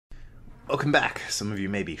Welcome back. Some of you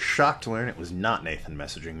may be shocked to learn it was not Nathan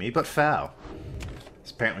messaging me, but Foul.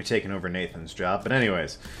 He's apparently taken over Nathan's job, but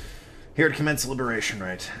anyways. Here to commence Liberation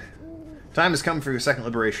Rite. Time has come for your second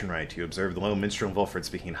Liberation Rite. You observe the low minstrel Volfred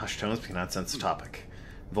speaking in hushed tones but cannot sense the topic.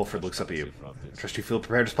 Volfred looks up at you. I trust you feel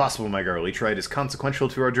prepared as possible, my girl. Each rite is consequential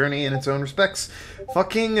to our journey in its own respects.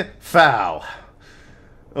 Fucking Foul.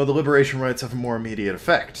 Oh, the Liberation Rites have a more immediate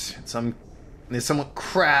effect. It's somewhat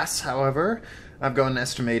crass, however. I've gone and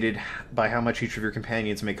estimated by how much each of your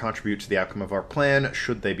companions may contribute to the outcome of our plan,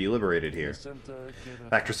 should they be liberated here.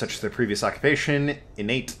 Factors such as their previous occupation,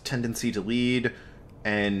 innate tendency to lead,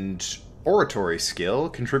 and oratory skill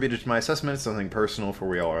contributed to my assessment. It's something personal, for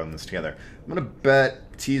we all are in this together. I'm gonna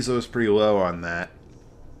bet Tizo's pretty low on that.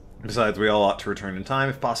 Besides, we all ought to return in time,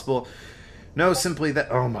 if possible. Know simply that...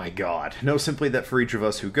 oh my god. Know simply that for each of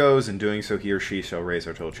us who goes, in doing so he or she shall raise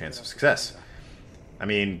our total chance of success. I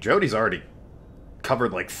mean, Jody's already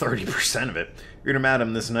covered like 30% of it. Your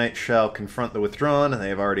madam this night shall confront the withdrawn, and they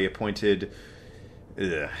have already appointed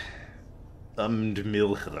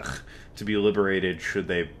Milch to be liberated should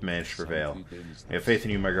they manage to prevail. I have faith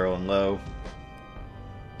in you, my girl, and lo,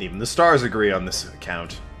 even the stars agree on this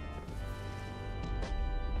account.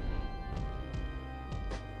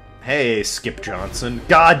 Hey, Skip Johnson.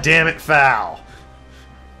 God damn it, Foul!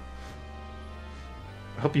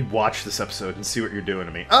 I hope you watch this episode and see what you're doing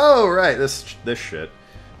to me. Oh, right, this shit.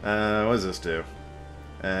 What does this do?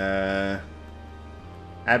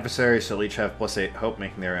 Adversaries shall each have +8 hope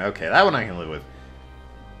making their... okay, that one I can live with.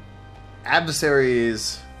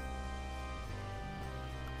 Adversaries...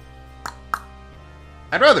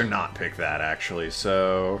 I'd rather not pick that, actually,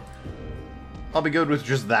 so... I'll be good with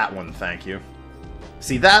just that one, thank you.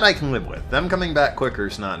 See, that I can live with. Them coming back quicker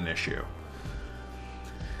is not an issue.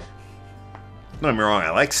 Don't get me wrong, I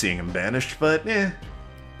like seeing him banished, but eh.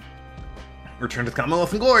 Return to the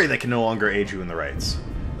Commonwealth and glory, they can no longer aid you in the rites.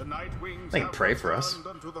 They can pray for us.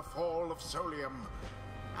 Unto the fall of Solium,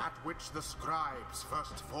 at which the scribes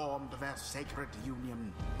first formed their sacred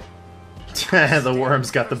union. The worm's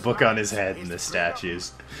got the book on his head in the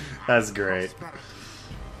statues. That's great.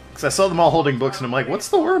 Because I saw them all holding books and I'm like, what's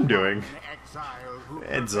the worm doing?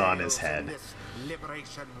 It's on his head.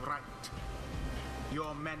 Liberation rite.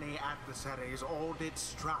 Your many adversaries all did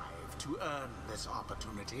strive to earn this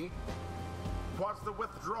opportunity. 'Twas the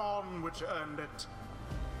withdrawn which earned it.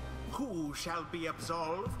 Who shall be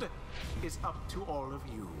absolved is up to all of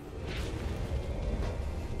you.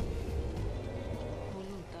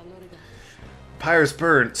 Pyre's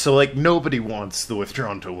burn. So, like, nobody wants the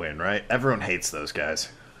withdrawn to win, right? Everyone hates those guys.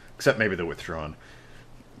 Except maybe the withdrawn.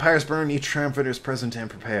 Pyre's burn, each triumphant is present and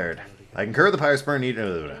prepared. I concur the Pyre's burn,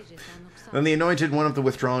 Then the anointed one of the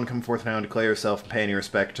withdrawn come forth now and declare yourself and pay any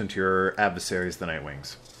respect unto your adversaries, the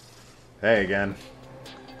Nightwings. Hey again.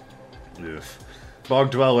 Oof.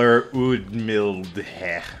 Bog Dweller Udmild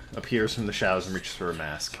appears from the shadows and reaches for a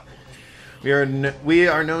mask. We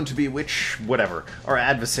are known to be whatever. Our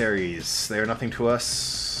adversaries. They are nothing to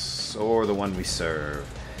us, or the one we serve.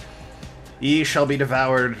 Ye shall be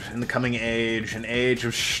devoured in the coming age, an age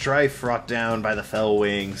of strife wrought down by the fell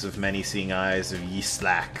wings of many seeing eyes of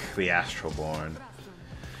Yislak, the Astralborn.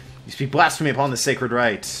 You speak blasphemy upon the sacred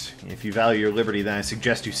rite. If you value your liberty, then I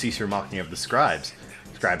suggest you cease your mocking of the scribes.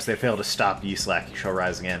 Scribes, they fail to stop Yislak, you shall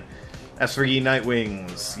rise again. As for ye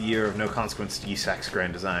Nightwings, ye are of no consequence to Yislak's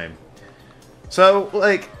grand design. So,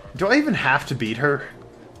 like, do I even have to beat her?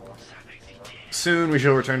 Soon we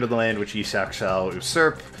shall return to the land which Yislak shall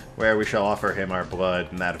usurp, where we shall offer him our blood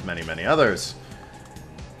and that of many, many others.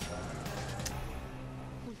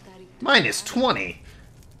 Minus 20!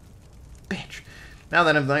 Bitch. Now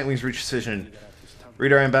then, have the Nightwings reached decision?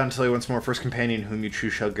 Reader, I am bound to tell you once more, first companion whom you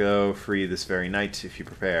choose shall go free this very night, if you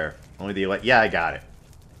prepare. Only the yeah, I got it.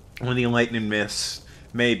 Only the enlightened mist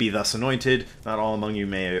may be thus anointed, not all among you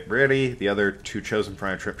may be ready, the other two chosen for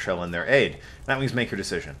our trip shall lend their aid. Nightwings, make your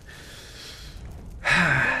decision.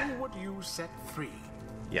 Who would you set free?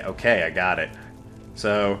 Yeah, okay, I got it.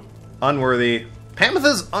 So, unworthy.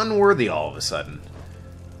 Pamitha's unworthy all of a sudden.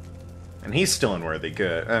 And he's still unworthy.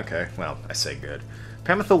 Good. Okay, well, I say good.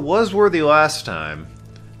 Pamitha was worthy last time,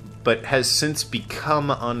 but has since become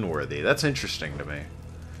unworthy. That's interesting to me.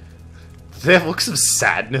 Do they have looks of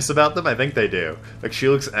sadness about them? I think they do. Like, she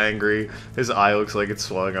looks angry. His eye looks like it's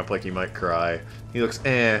swelling up like he might cry. He looks,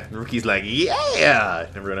 eh. And Rookie's like, yeah!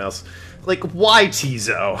 And everyone else, like, why,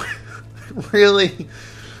 Tizo? Really?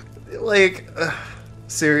 Like,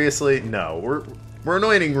 seriously? No, we're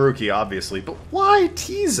anointing Rookie, obviously, but why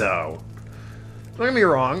Tizo? Don't get me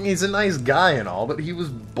wrong, he's a nice guy and all, but he was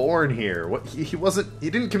born here. What he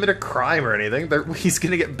didn't commit a crime or anything. He's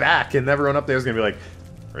gonna get back, and everyone up there is gonna be like,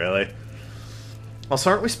 really? Also,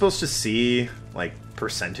 aren't we supposed to see, like,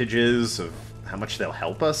 percentages of how much they'll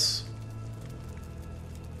help us?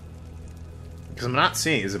 Because I'm not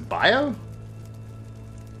seeing... Is it bio?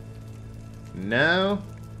 No?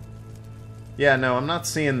 Yeah, no, I'm not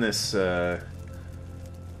seeing this,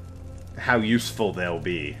 how useful they'll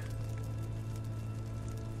be.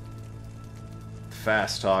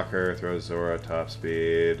 Fast talker, throws Zora, top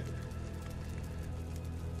speed.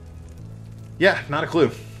 Yeah, not a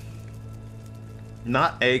clue.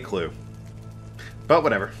 Not a clue. But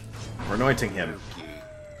whatever. We're anointing him.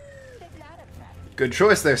 Good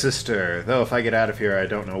choice there, sister. Though if I get out of here, I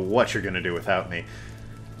don't know what you're gonna do without me.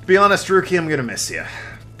 To be honest, Ruki, I'm gonna miss you.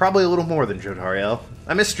 Probably a little more than Jodariel.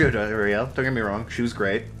 I missed Jodariel, don't get me wrong. She was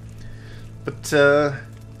great. But,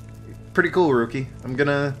 pretty cool, Ruki. I'm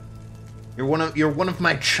gonna... You're one of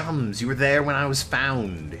my chums. You were there when I was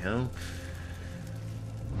found, you know?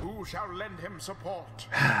 Who shall lend him support?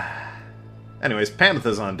 Anyways,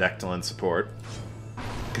 Pamitha's on deck to lend support.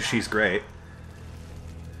 Because she's great.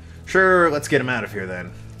 Sure, let's get him out of here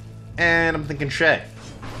then. And I'm thinking Shay.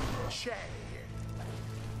 Shay.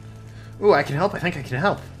 Ooh, I can help. I think I can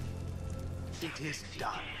help. It is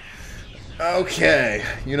done. Okay,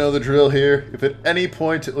 you know the drill here. If at any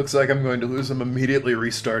point it looks like I'm going to lose, I'm immediately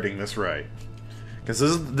restarting this right. Because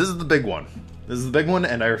this is the big one. This is the big one,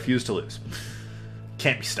 and I refuse to lose.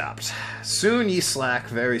 Can't be stopped. Soon ye slack,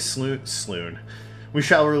 very sloon. We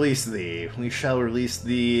shall release thee. We shall release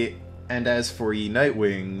thee, and as for ye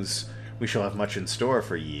Nightwings, we shall have much in store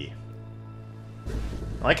for ye.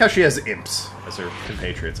 I like how she has imps as her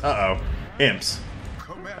compatriots. Uh-oh. Imps.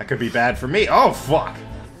 That could be bad for me. Oh, fuck!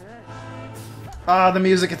 Ah, the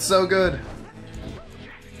music, it's so good.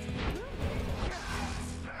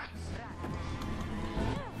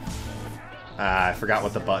 Ah, I forgot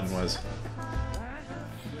what the button was.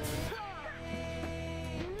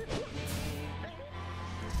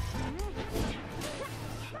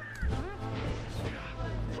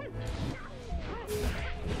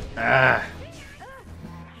 Ah.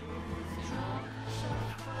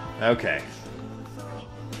 Okay.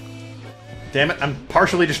 Damn it, I'm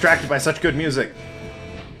partially distracted by such good music.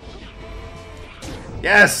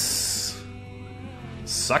 Yes!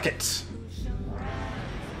 Suck it.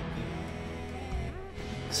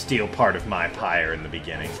 Steal part of my pyre in the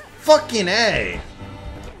beginning. Fucking A!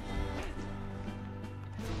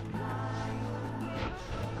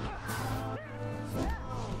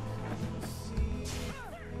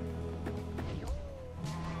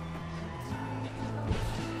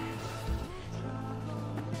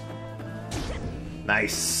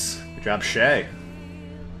 Nice. Good job, Shay.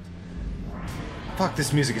 Fuck,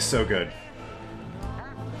 this music is so good.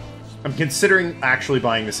 I'm considering actually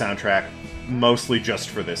buying the soundtrack mostly just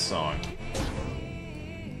for this song.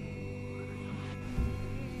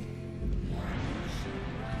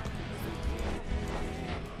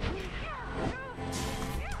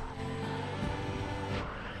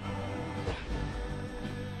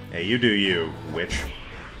 Hey, you do you, witch.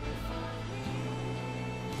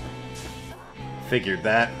 Figured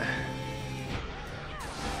that.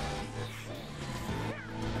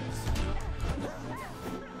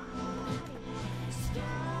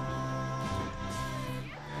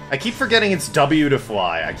 I keep forgetting it's W to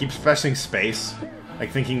fly. I keep pressing space,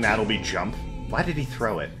 like thinking that'll be jump. Why did he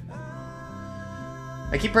throw it?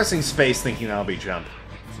 I keep pressing space thinking that'll be jump.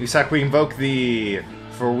 Yusak, we invoke the...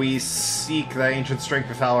 For we seek thy ancient strength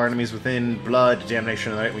with all our enemies within, blood,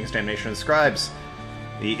 damnation of the Nightwings, damnation of the scribes.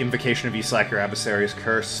 The invocation of Yusak, your adversary's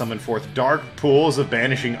curse, summon forth dark pools of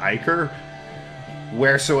banishing ichor,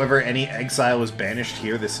 wheresoever any exile is banished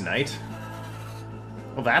here this night.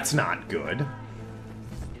 Well, that's not good.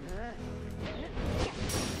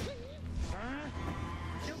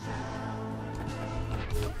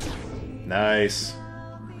 Nice.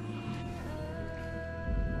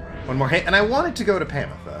 One more hit, and I wanted to go to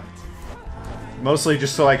Pamitha. Mostly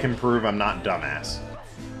just so I can prove I'm not dumbass.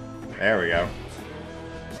 There we go.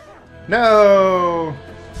 No!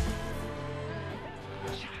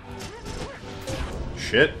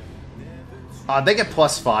 Shit. They get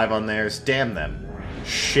 +5 on theirs. Damn them.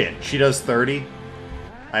 Shit. She does 30.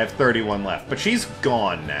 I have 31 left. But she's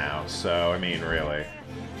gone now, so, I mean, really.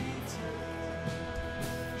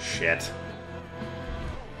 Shit.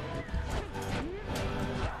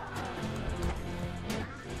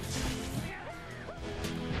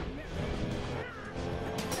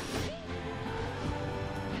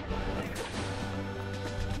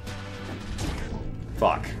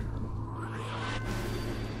 Fuck.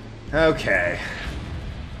 Okay.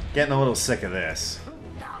 Getting a little sick of this.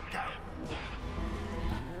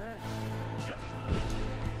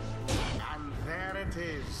 And there it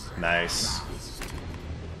is. Nice.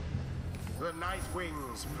 The Night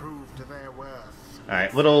Wings proved their worth.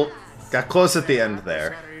 Alright, got close at the end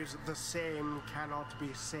there. The same cannot be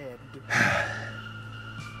said.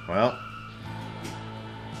 Well,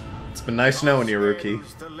 it's been nice knowing you, Rookie.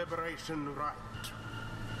 The liberation right.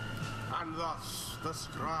 And thus the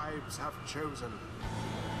scribes have chosen.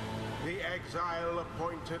 The exile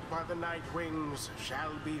appointed by the Night Wings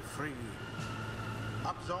shall be free,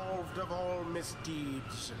 absolved of all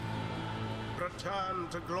misdeeds, return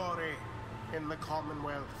to glory in the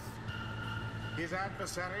Commonwealth. His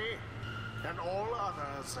adversary and all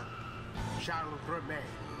others shall remain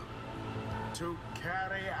to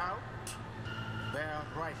carry out their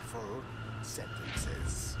rightful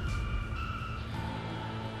sentences.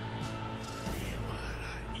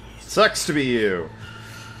 Sucks to be you.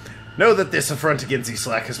 Know that this affront against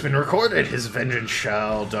Islak has been recorded. His vengeance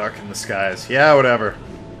shall darken the skies. Yeah, whatever.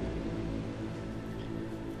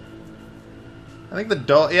 I think the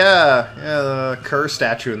the Kerr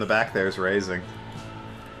statue in the back there is raising.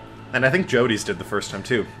 And I think Jody's did the first time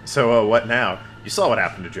too. So, what now? You saw what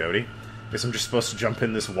happened to Jody. Guess I'm just supposed to jump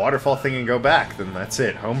in this waterfall thing and go back. Then that's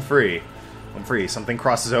it. Home free. Home free. Something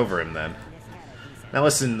crosses over him then. Now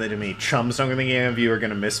listen to me, chums. Don't think any of you are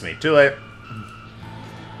going to miss me. Too late.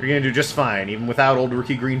 You're going to do just fine, even without old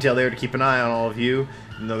Rookie Greentail there to keep an eye on all of you,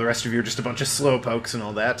 even though the rest of you are just a bunch of slowpokes and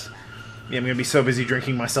all that. Yeah, I'm going to be so busy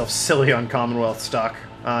drinking myself silly on Commonwealth stock,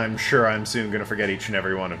 I'm sure I'm soon going to forget each and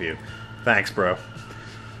every one of you. Thanks, bro.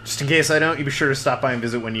 Just in case I don't, you be sure to stop by and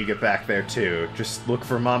visit when you get back there, too. Just look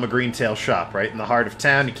for Mama Greentail's shop, right in the heart of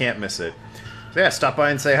town. You can't miss it. So yeah, stop by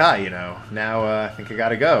and say hi, you know. Now, I think I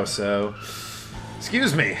gotta go, so...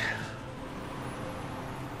 Excuse me.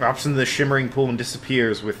 Drops into the shimmering pool and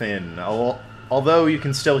disappears within, although you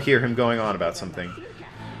can still hear him going on about something.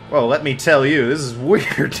 Well, let me tell you, this is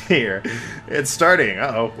weird here. It's starting.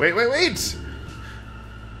 Uh-oh. Wait.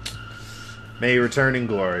 May you return in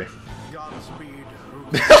glory.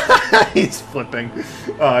 He's flipping.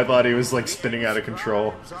 Oh, I thought he was, like, spinning out of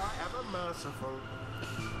control.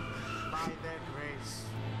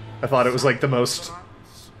 I thought it was, like, the most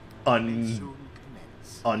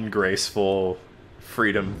ungraceful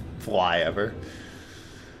freedom fly ever.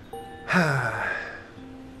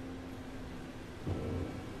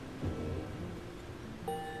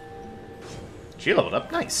 She leveled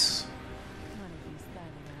up. Nice.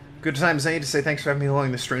 Good times, I need to say thanks for having me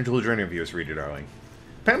along this strange little journey of yours, Rita, darling.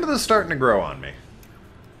 Pamitha's starting to grow on me.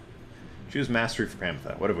 Choose mastery for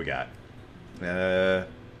Pamitha. What have we got?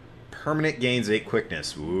 Permanent gains 8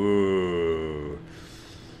 quickness. Ooh.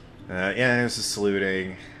 Yeah, this is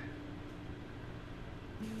saluting.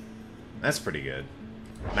 That's pretty good.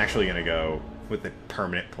 I'm actually going to go with the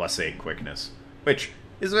permanent plus 8 quickness, which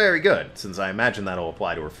is very good, since I imagine that'll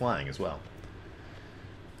apply to her flying as well.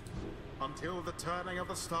 Until the turning of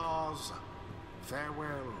the stars,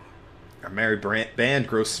 farewell. Our merry band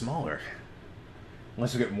grows smaller.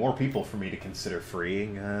 Unless we get more people for me to consider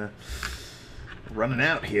freeing, running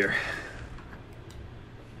out here.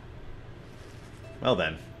 Well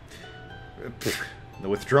then. The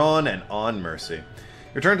Withdrawn and On Mercy.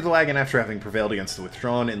 Return to the wagon after having prevailed against the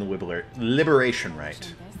Withdrawn in the Liberation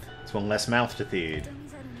Rite. It's one less mouth to feed.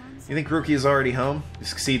 You think Rookie is already home? You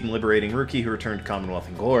succeed in liberating Rookie, who returned to Commonwealth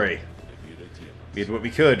in glory. We did what we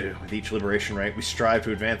could. With each liberation rite, we strive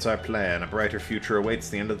to advance our plan. A brighter future awaits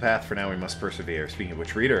the end of the path. For now, we must persevere. Speaking of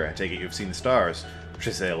which, reader, I take it you've seen the stars, which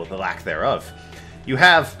is the lack thereof. You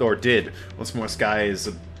have, or did. Once more, sky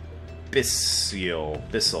is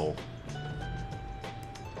abyssal.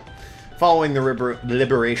 Following the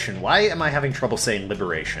liberation. Why am I having trouble saying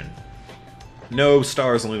liberation? No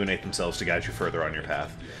stars illuminate themselves to guide you further on your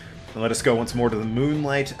path. And let us go once more to the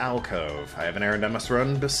Moonlight Alcove. I have an errand I must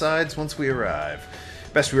run, besides, once we arrive.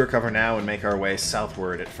 Best we recover now and make our way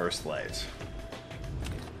southward at first light.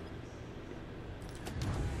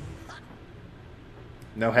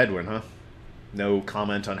 No headwind, huh? No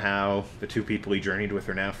comment on how the two people he journeyed with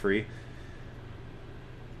are now free?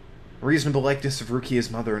 A reasonable likeness of Rookie, his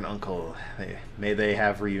mother and uncle. May they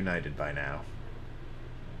have reunited by now.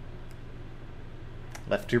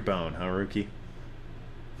 Left your bone, huh, Rookie?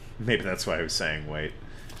 Maybe that's why I was saying wait.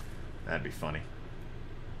 That'd be funny.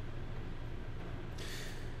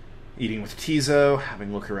 Eating with Tizo,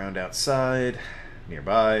 having a look around outside,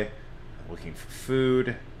 nearby, looking for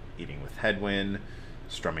food, eating with Headwind,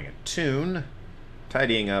 strumming a tune,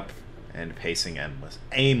 tidying up, and pacing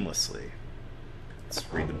aimlessly. Let's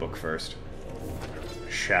read the book first.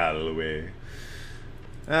 Shall we?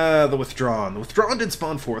 The Withdrawn. The Withdrawn did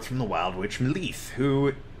spawn forth from the Wild Witch Melith,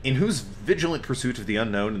 who in whose vigilant pursuit of the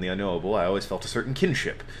unknown and the unknowable I always felt a certain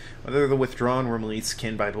kinship. Whether the withdrawn were Melith's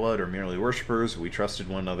kin by blood or merely worshippers, we trusted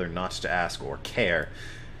one another not to ask or care.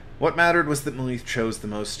 What mattered was that Melith chose the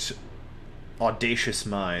most audacious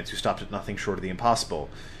minds who stopped at nothing short of the impossible.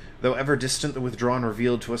 Though ever distant, the withdrawn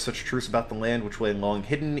revealed to us such truths about the land which lay long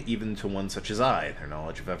hidden, even to one such as I. Their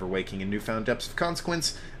knowledge of ever waking in newfound depths of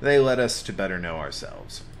consequence, they led us to better know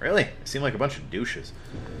ourselves. Really? They seem like a bunch of douches.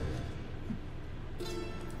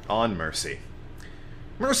 On Mercy.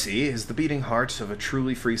 Mercy is the beating heart of a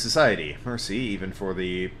truly free society. Mercy, even for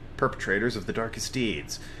the perpetrators of the darkest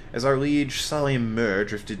deeds. As our liege Salim Mur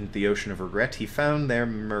drifted into the ocean of regret, he found their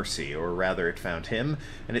mercy, or rather it found him,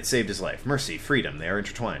 and it saved his life. Mercy, freedom, they are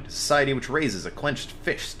intertwined. A society which raises a clenched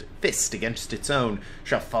fist against its own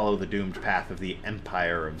shall follow the doomed path of the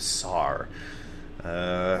Empire of Sar.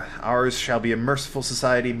 Ours shall be a merciful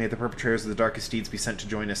society. May the perpetrators of the darkest deeds be sent to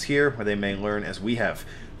join us here, where they may learn as we have.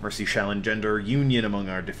 Mercy shall engender union among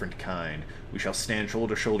our different kind. We shall stand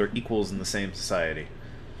shoulder to shoulder, equals in the same society.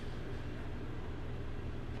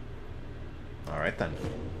 Alright then.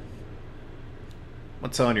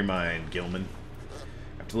 What's on your mind, Gilman?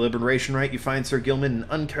 After the Liberation Rite, you find Sir Gilman in an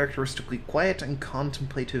uncharacteristically quiet and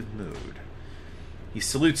contemplative mood. He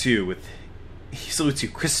salutes you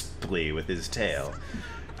crisply with his tail.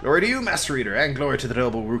 Glory to you, Master Reader, and glory to the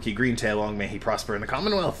noble Rookie Greentail. Long may he prosper in the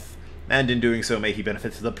Commonwealth, and in doing so may he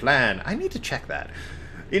benefit to the plan. I need to check that.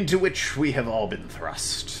 Into which we have all been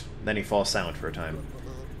thrust. Then he falls silent for a time.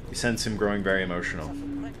 You sense him growing very emotional.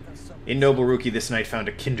 In noble Rookie, this knight found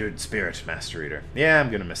a kindred spirit, Master Reader. Yeah, I'm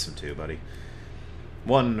gonna miss him too, buddy.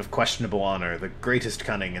 One of questionable honor, the greatest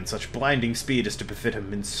cunning, and such blinding speed as to befit a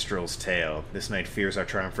minstrel's tale. This knight fears our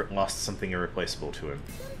triumvirate lost something irreplaceable to him.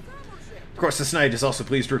 Of course, this knight is also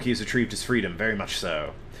pleased Rookie has retrieved his freedom, very much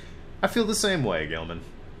so. I feel the same way, Gilman.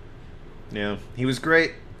 You know, he was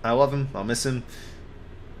great, I love him, I'll miss him,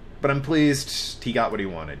 but I'm pleased he got what he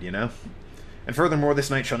wanted, you know? And furthermore,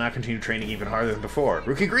 this knight shall now continue training even harder than before.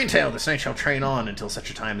 Rookie Greentail, this knight shall train on until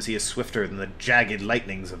such a time as he is swifter than the jagged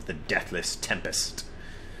lightnings of the deathless tempest.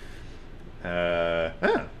 Now,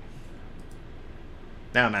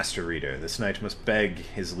 Master Reader, this knight must beg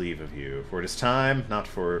his leave of you, for it is time, not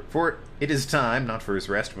for his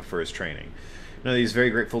rest, but for his training. Know that he is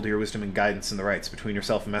very grateful to your wisdom and guidance in the rites. Between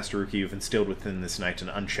yourself and Master Rookie, you have instilled within this knight an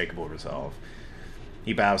unshakable resolve.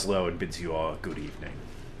 He bows low and bids you all a good evening.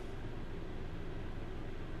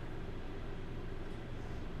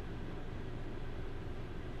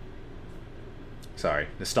 Sorry,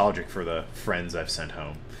 nostalgic for the friends I've sent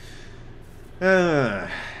home.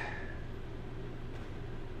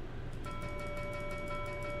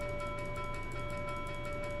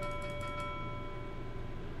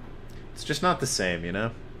 It's just not the same, you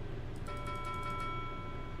know?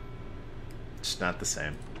 It's not the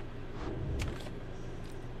same.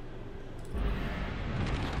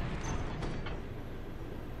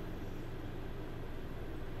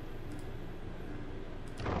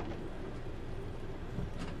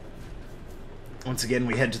 Once again,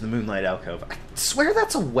 we head to the Moonlight Alcove. I swear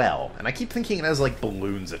that's a well, and I keep thinking it has, like,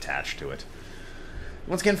 balloons attached to it.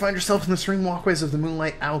 Once again, find yourself in the serene walkways of the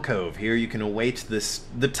Moonlight Alcove. Here you can await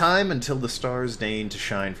the time until the stars deign to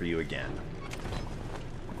shine for you again.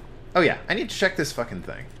 Oh yeah, I need to check this fucking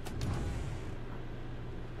thing.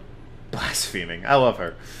 Blaspheming. I love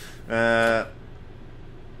her.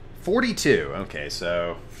 42. Okay,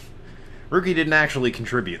 so Rookie didn't actually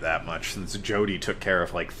contribute that much, since Jody took care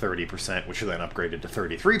of like 30%, which then upgraded to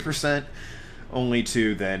 33%, only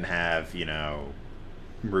to then have, you know,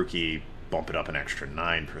 Rookie bump it up an extra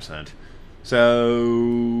 9%.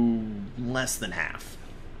 So, less than half.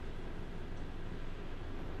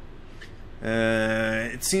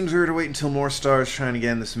 It seems we're to wait until more stars shine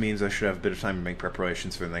again. This means I should have a bit of time to make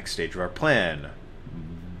preparations for the next stage of our plan.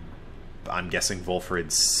 I'm guessing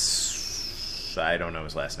Volfred's... I don't know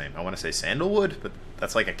his last name. I want to say Sandalwood, but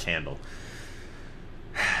that's like a candle.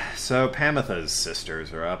 So, Pamitha's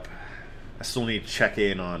sisters are up. I still need to check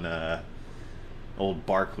in on old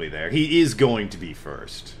Barkley there. He is going to be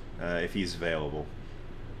first, if he's available.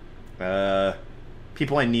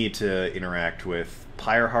 People I need to interact with: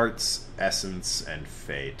 Pyre Hearts, Essence, and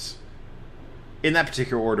Fate. In that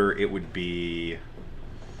particular order, it would be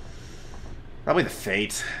probably the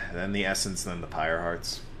Fate, then the Essence, then the Pyre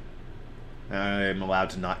Hearts. I'm allowed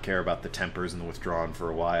to not care about the Tempers and the Withdrawn for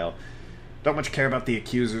a while. Don't much care about the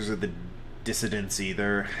Accusers or the Dissidents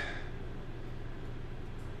either.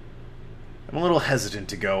 I'm a little hesitant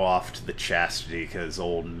to go off to the Chastity because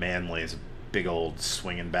old Manly is a big old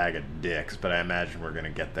swinging bag of dicks, but I imagine we're going to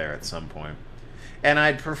get there at some point. And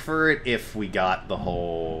I'd prefer it if we got the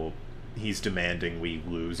whole he's demanding we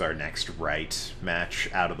lose our next right match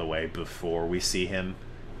out of the way before we see him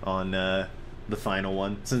on the final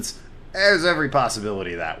one, since there's every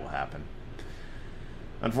possibility that will happen.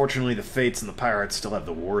 Unfortunately, the Fates and the Pirates still have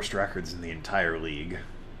the worst records in the entire league.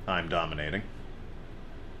 I'm dominating.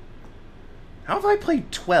 How have I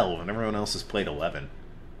played 12 and everyone else has played 11?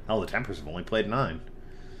 Hell, the Tempers have only played 9.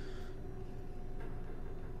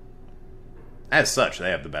 As such,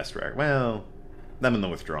 they have the best record. Well, them and the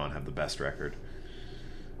Withdrawn have the best record.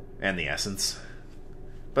 And the Essence.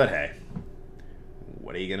 But hey,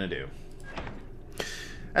 what are you gonna do?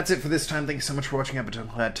 That's it for this time. Thank you so much for watching. I've been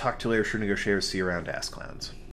Tokenlad. Talk to you later. Sure to go share. See you around, Ass Clowns.